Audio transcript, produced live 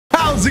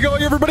How's it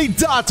going, everybody?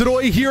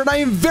 Dotodoy here, and I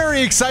am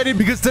very excited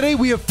because today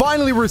we have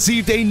finally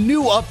received a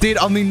new update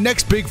on the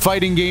next big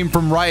fighting game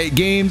from Riot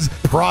Games,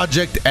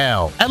 Project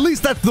L. At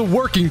least that's the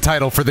working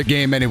title for the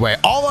game anyway.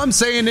 All I'm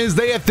saying is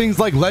they have things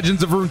like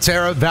Legends of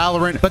Runeterra,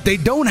 Valorant, but they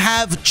don't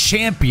have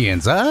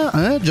champions.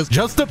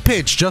 Just a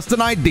pitch, just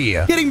an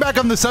idea. Getting back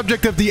on the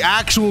subject of the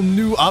actual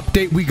new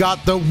update we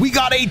got, though, we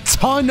got a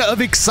ton of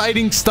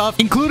exciting stuff,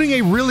 including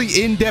a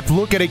really in-depth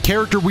look at a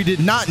character we did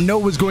not know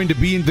was going to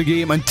be in the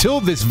game until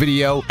this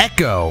video,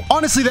 Echo.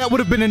 Honestly, that would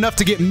have been enough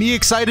to get me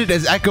excited,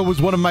 as Echo was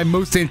one of my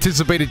most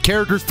anticipated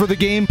characters for the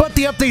game, but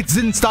the updates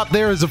didn't stop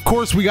there, as of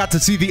course we got to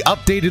see the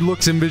updated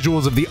looks and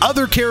visuals of the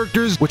other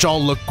characters, which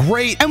all look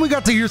great, and we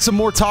got to hear some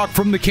more talk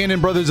from the Cannon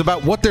Brothers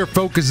about what their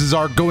focuses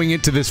are going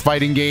into this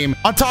fighting game,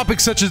 on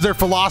topics such as their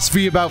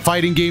philosophy about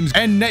fighting games,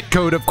 and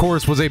netcode, of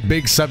course, was a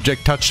big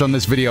subject touched on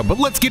this video, but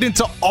let's get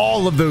into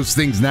all of those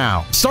things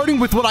now. Starting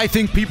with what I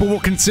think people will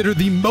consider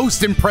the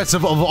most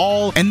impressive of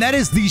all, and that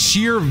is the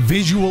sheer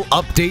visual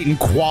update and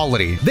quality.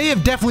 They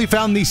have definitely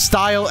found the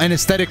style and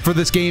aesthetic for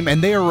this game,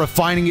 and they are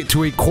refining it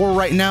to a core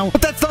right now,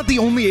 but that's not the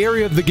only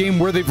area of the game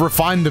where they've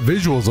refined the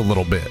visuals a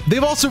little bit.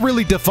 They've also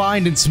really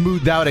defined and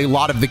smoothed out a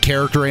lot of the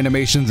character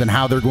animations and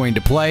how they're going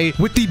to play,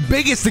 with the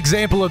biggest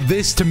example of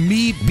this to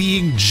me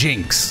being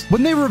Jinx.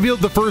 When they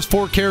revealed the first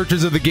 4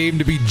 characters of the game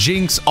to be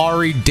Jinx,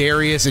 Ahri,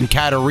 Darius, and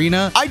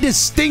Katarina, I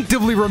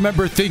distinctively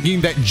remember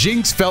thinking that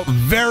Jinx felt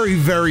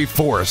very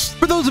forced.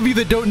 For those of you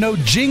that don't know,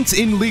 Jinx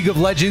in League of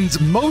Legends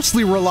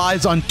mostly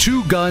relies on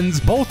 2 guns,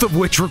 both of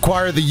which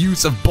require the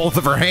use of both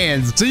of her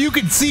hands, so you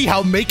can see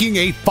how making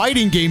a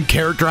fighting game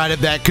character out of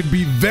that could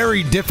be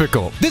very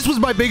difficult. This was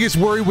my biggest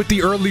worry with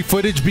the early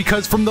footage,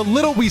 because from the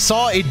little we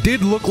saw, it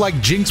did look like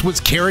Jinx was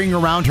carrying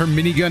around her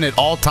minigun at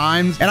all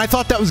times, and I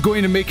thought that was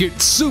going to make it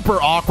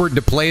super awkward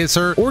to play as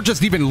her, or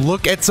just even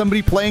look at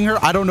somebody playing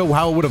her. I don't know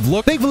how it would have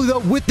looked. Thankfully though,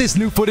 with this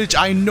new footage,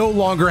 I no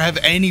longer have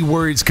any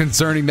worries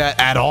concerning that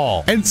at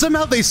all. And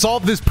somehow they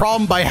solved this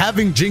problem by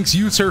having Jinx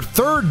use her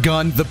 3rd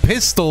gun, the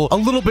pistol, a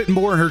little bit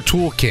more in her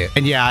toolkit.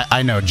 And yeah,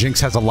 I know,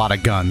 Jinx has a lot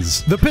of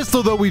guns. The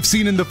pistol, though, we've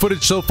seen in the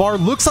footage so far,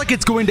 looks like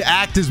it's going to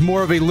act as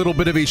more of a little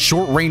bit of a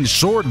short-range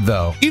sword,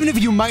 though. Even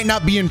if you might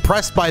not be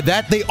impressed by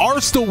that, they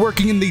are still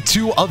working in the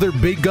 2 other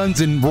big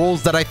guns in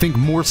roles that I think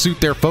more suit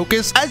their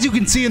focus. As you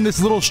can see in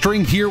this little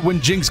string here,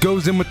 when Jinx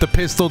goes in with the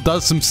pistol,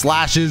 does some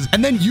slashes,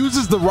 and then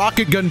uses the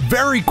rocket gun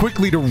very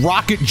quickly to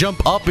rocket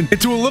jump up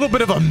into a little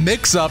bit of a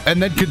mix-up,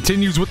 and then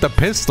continues with the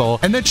pistol,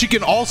 and then she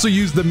can also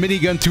use the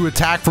minigun to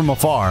attack from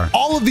afar.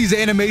 All of these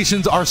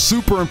animations are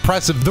super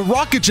impressive. The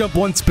rocket jump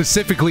one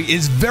specifically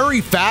is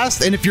very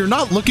fast, and if you're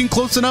not looking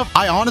close enough,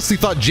 I honestly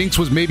thought Jinx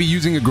was maybe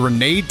using a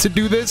grenade to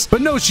do this,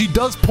 but no, she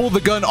does pull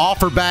the gun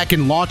off her back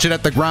and launch it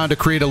at the ground to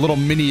create a little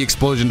mini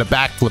explosion to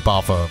backflip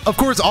off of. Of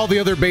course, all the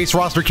other base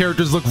roster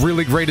characters look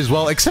really great as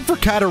well, except for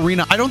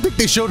Katarina. I don't think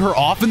they showed her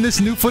off in this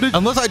new footage,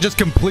 unless I just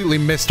completely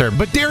missed her,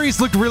 but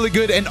Darius looked really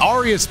good, and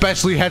Ahri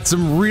especially had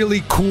some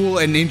really cool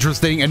and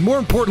interesting, and more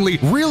importantly,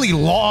 really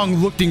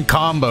long-looking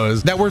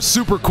combos that were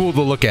super cool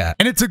to look at.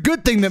 And it's a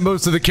good thing that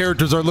most of the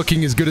characters are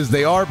looking as good as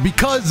they are,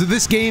 because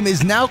this game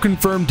is now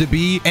confirmed to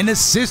be an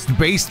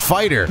assist-based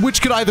fighter,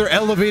 which could either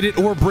elevate it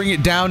or bring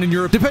it down in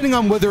Europe, depending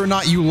on whether or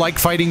not you like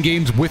fighting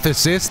games with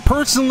assist.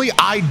 Personally,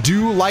 I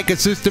do like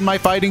assist in my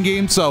fighting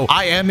games, so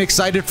I am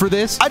excited for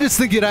this. I just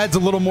think it adds a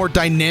little more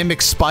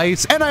dynamic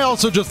spice, and I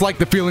also just like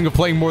the feeling of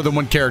playing more than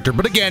one character.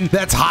 But again,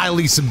 that's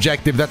highly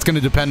subjective. That's going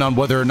to depend on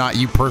whether or not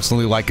you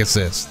personally like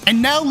assist.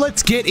 And now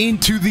let's get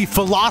into the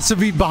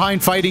philosophy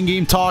behind fighting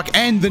game talk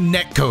and the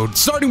netcode.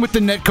 Starting with the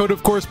netcode,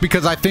 of course,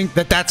 because I think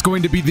that that's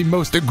going to be the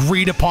most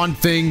agreed upon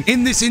thing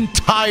in this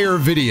entire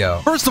video.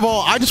 First of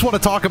all, I just want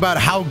to talk about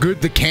how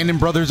good the Cannon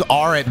Brothers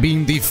are at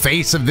being the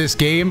face of this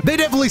game. They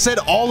definitely said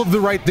all of the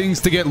right things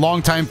to get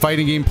longtime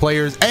fighting game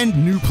players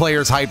and new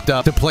players hyped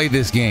up to play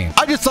this game.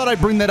 I just thought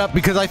I'd bring that up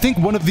because I think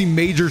one of the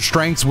major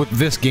strengths with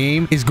this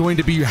game is going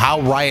to be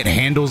how Riot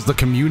handles the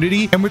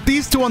community. And with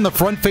these 2 on the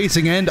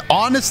front-facing end,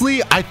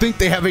 honestly, I think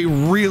they have a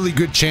really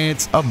good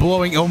chance of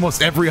blowing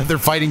almost every other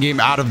fighting game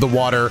out of the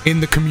water in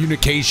the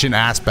communication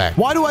aspect.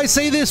 Why do I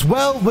say this?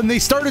 Well, when they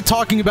started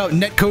talking about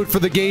netcode for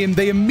the game,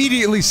 they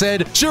immediately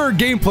said, sure,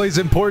 gameplay is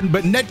important,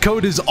 but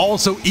netcode is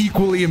also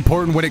equally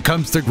important when it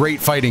comes to great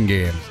fighting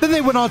games. Then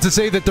they went on to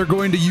say that they're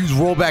going to use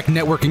rollback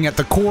networking at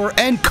the core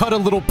and cut a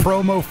little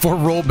promo for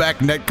rollback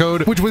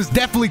netcode, which was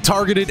definitely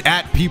targeted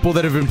at people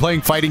that have been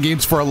playing fighting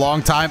games for a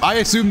long time. I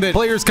assume that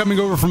players coming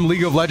over from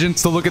League of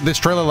Legends to look at this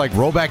trailer like,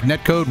 rollback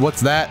netcode,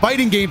 what's that?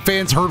 Fighting game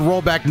fans heard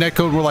rollback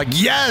netcode, were like,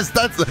 yes,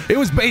 it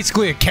was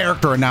basically a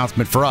character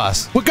announcement for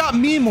us. What got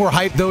me more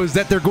hyped though is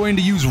that they're going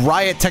to use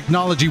Riot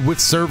technology with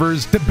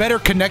servers to better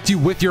connect you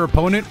with your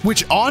opponent,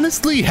 which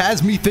honestly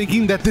has me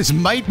thinking that this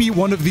might be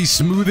one of the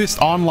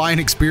smoothest online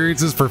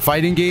experiences for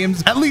fighting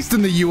games, at least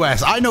in the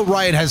US. I know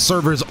Riot has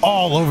servers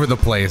all over the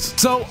place.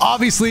 So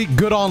obviously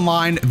good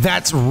online,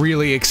 that's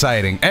really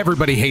exciting.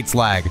 Everybody hates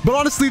lag. But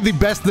honestly, the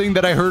best thing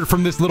that I heard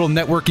from this little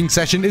networking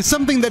session is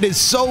something that is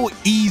so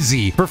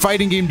easy for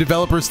fighting game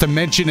developers to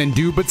mention and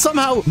do, but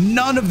somehow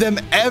none of them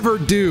ever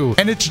do.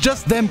 And it's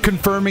just them confirming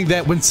confirming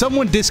that when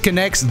someone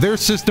disconnects, their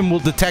system will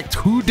detect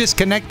who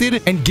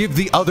disconnected and give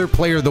the other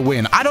player the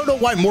win. I don't know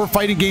why more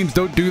fighting games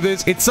don't do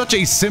this. It's such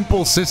a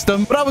simple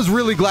system, but I was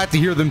really glad to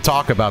hear them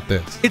talk about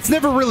this. It's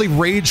never really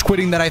rage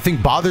quitting that I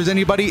think bothers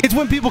anybody. It's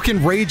when people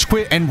can rage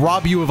quit and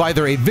rob you of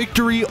either a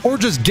victory or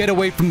just get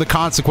away from the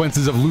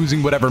consequences of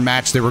losing whatever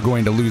match they were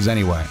going to lose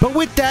anyway. But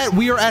with that,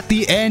 we are at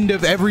the end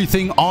of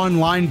everything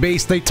online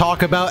based they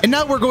talk about, and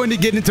now we're going to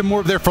get into more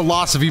of their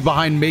philosophy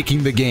behind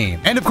making the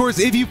game. And of course,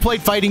 if you've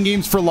played fighting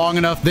games for long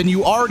enough, then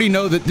you already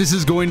know that this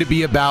is going to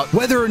be about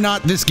whether or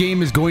not this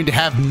game is going to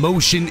have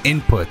motion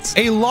inputs.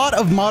 A lot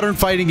of modern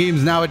fighting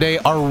games nowadays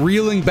are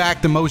reeling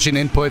back the motion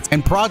inputs,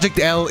 and Project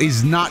L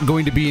is not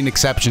going to be an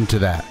exception to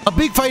that. A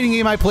big fighting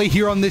game I play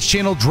here on this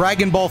channel,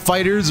 Dragon Ball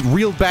FighterZ,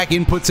 reeled back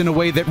inputs in a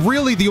way that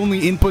really the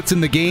only inputs in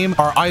the game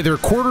are either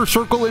quarter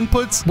circle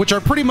inputs, which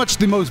are pretty much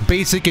the most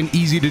basic and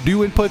easy to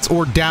do inputs,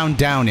 or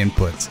down-down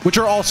inputs, which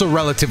are also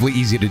relatively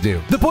easy to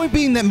do. The point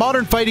being that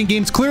modern fighting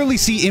games clearly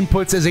see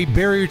inputs as a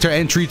barrier to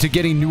entry to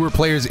getting newer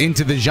players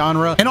into the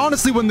genre, and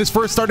honestly, when this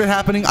first started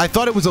happening, I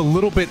thought it was a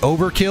little bit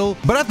overkill,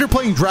 but after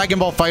playing Dragon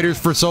Ball FighterZ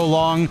for so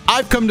long,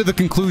 I've come to the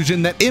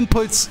conclusion that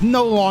inputs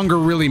no longer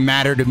really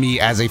matter to me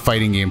as a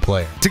fighting game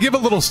player. To give a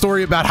little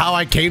story about how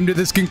I came to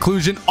this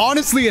conclusion,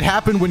 honestly, it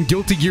happened when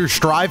Guilty Gear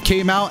Strive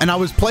came out, and I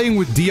was playing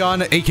with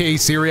Dion, aka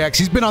Syriax.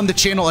 He's been on the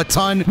channel a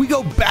ton. We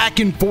go back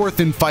and forth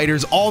in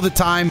FighterZ all the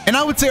time, and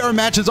I would say our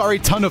matches are a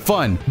ton of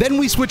fun. Then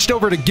we switched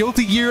over to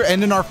Guilty Gear,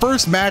 and in our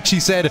first match, he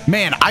said,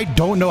 "Man, I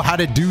don't know how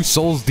to do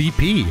Souls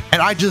DP."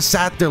 And I just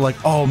sat there like,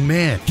 oh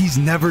man, he's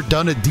never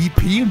done a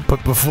DP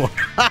input before.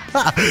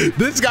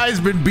 This guy's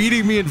been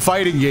beating me in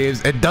fighting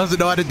games and doesn't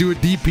know how to do a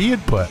DP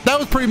input. That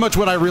was pretty much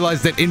when I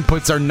realized that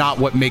inputs are not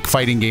what make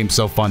fighting games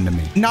so fun to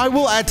me. Now, I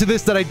will add to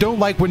this that I don't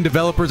like when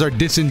developers are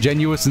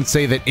disingenuous and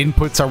say that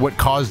inputs are what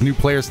cause new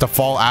players to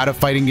fall out of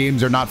fighting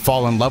games or not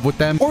fall in love with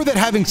them, or that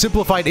having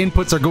simplified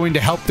inputs are going to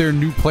help their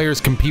new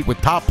players compete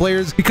with top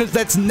players, because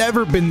that's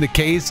never been the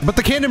case. But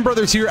the Cannon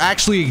brothers here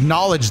actually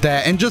acknowledge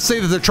that and just say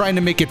that they're trying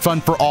to make it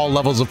fun for all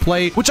levels of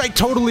play, which I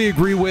totally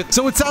agree with.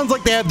 So it sounds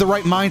like they have the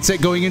right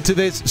mindset going into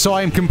this, so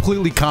I am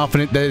completely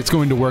confident that it's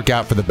going to work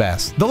out for the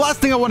best. The last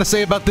thing I want to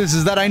say about this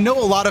is that I know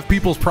a lot of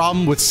people's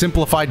problem with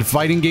simplified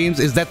fighting games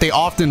is that they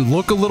often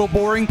look a little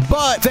boring,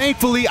 but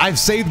thankfully I've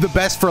saved the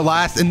best for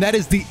last, and that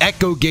is the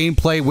Echo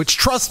gameplay, which,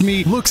 trust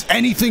me, looks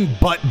anything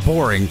but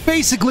boring.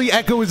 Basically,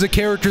 Echo is a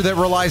character that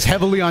relies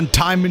heavily on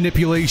time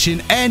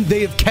manipulation, and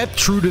they have kept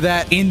true to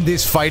that in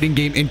this fighting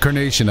game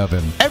incarnation of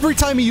him. Every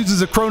time he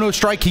uses a Chrono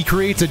Strike, he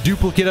creates a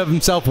duplicate of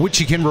himself, which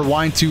he can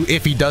rewind to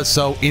if he does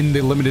so in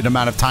the limited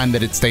amount of time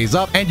that it stays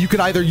up, and you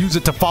can either use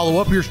it to follow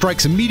up your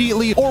strikes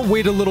immediately or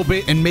wait a little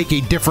bit and make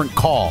a different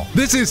call.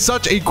 This is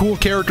such a cool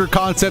character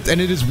concept,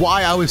 and it is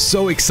why I was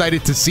so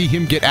excited to see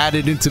him get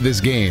added into this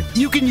game.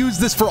 You can use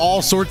this for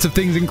all sorts of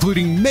things,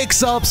 including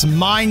mix-ups,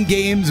 mind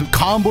games,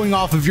 comboing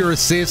off of your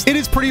assist. It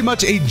is pretty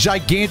much a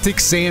gigantic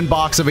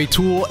sandbox of a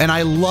tool, and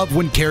I love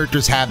when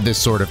characters have this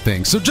sort of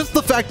thing. So just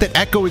the fact that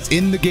Echo is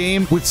in the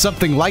game with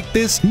something like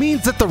this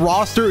means that the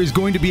roster is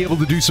going to be able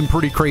to do some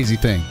pretty crazy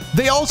things.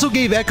 They also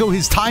gave Echo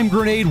his time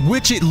grenade,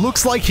 which it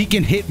looks like he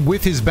can hit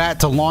with his bat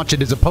to launch at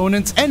his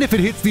opponents, and if it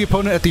hits the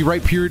opponent at the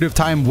right period of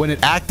time when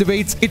it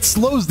activates, it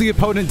slows the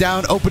opponent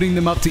down, opening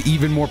them up to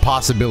even more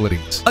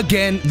possibilities.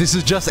 Again, this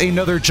is just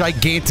another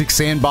gigantic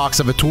sandbox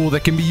of a tool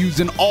that can be used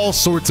in all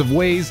sorts of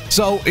ways,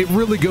 so it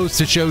really goes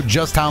to show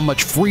just how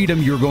much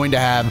freedom you're going to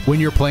have when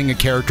you're playing a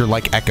character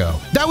like Echo.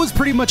 That was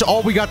pretty much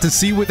all we got to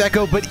see with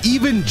Echo, but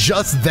even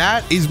just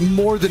that is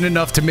more than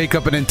enough to make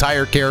up an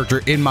entire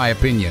character, in my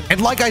opinion.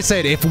 And like I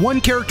said, if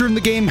one character in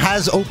the game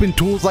has open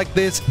tools like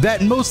this,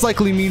 that most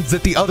likely means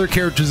that the other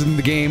characters in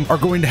the game are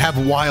going to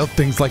have wild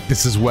things like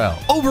this as well.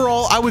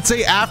 Overall, I would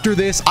say after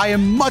this, I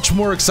am much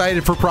more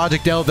excited for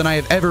Project L than I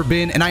have ever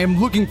been, and I am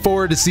looking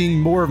forward to seeing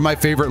more of my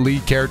favorite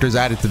lead characters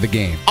added to the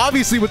game.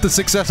 Obviously, with the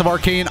success of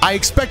Arcane, I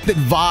expect that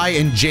Vi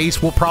and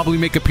Jace will probably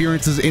make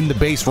appearances in the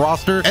base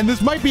roster, and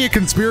this might be a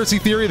conspiracy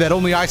theory that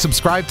only I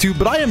subscribe to,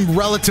 but I am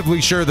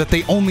relatively sure that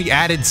they only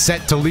added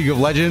Set to League of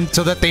Legends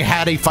so that they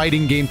had a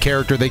fighting game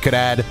character they could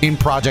add in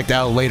Project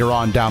L later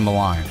on down the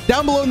line.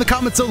 Down below in the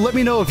comments, so let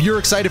me know if you're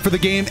excited for the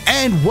game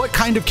and what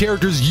kind of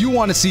characters you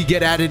want to see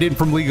get added in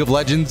from League of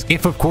Legends,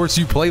 if of course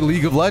you play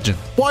League of Legends.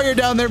 While you're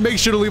down there, make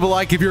sure to leave a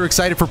like if you're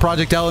excited for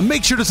Project L, and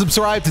make sure to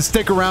subscribe to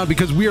stick around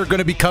because we are going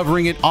to be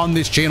covering it on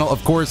this channel,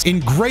 of course, in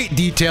great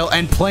detail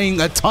and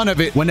playing a ton of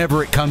it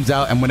whenever it comes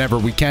out and whenever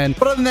we can.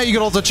 But other than that, you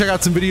can also check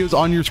out some videos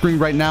on your screen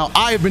right now.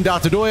 I have been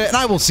Dr. Doya, and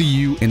I will see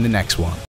you in the next one.